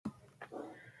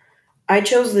I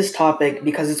chose this topic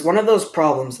because it's one of those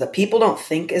problems that people don't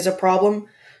think is a problem,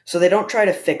 so they don't try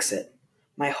to fix it.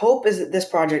 My hope is that this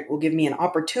project will give me an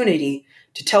opportunity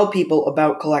to tell people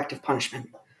about collective punishment.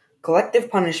 Collective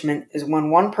punishment is when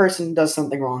one person does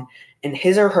something wrong and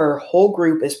his or her whole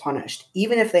group is punished,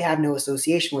 even if they had no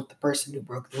association with the person who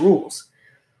broke the rules.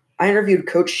 I interviewed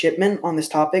Coach Shipman on this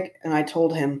topic, and I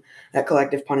told him that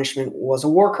collective punishment was a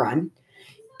war crime,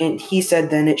 and he said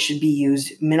then it should be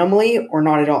used minimally or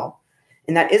not at all.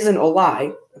 And that isn't a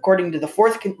lie. According to the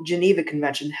Fourth Geneva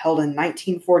Convention held in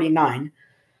 1949,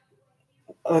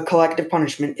 a collective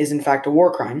punishment is in fact a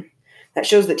war crime. That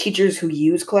shows that teachers who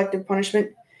use collective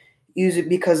punishment use it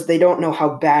because they don't know how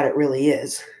bad it really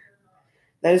is.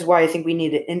 That is why I think we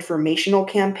need an informational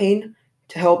campaign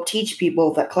to help teach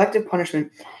people that collective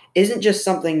punishment isn't just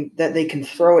something that they can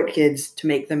throw at kids to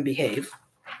make them behave.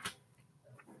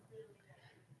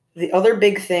 The other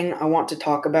big thing I want to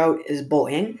talk about is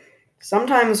bullying.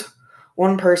 Sometimes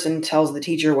one person tells the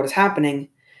teacher what is happening,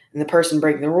 and the person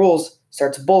breaking the rules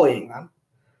starts bullying them.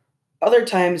 Other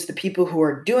times, the people who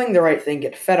are doing the right thing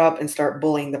get fed up and start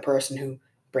bullying the person who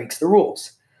breaks the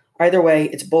rules. Either way,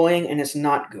 it's bullying and it's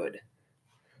not good.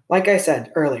 Like I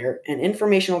said earlier, an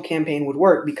informational campaign would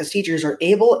work because teachers are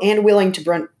able and willing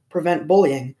to prevent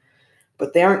bullying,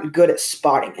 but they aren't good at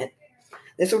spotting it.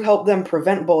 This would help them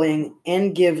prevent bullying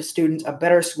and give students a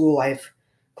better school life.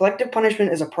 Collective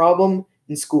punishment is a problem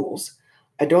in schools.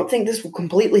 I don't think this will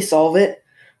completely solve it,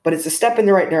 but it's a step in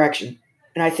the right direction,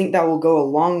 and I think that will go a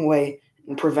long way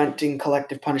in preventing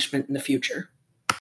collective punishment in the future.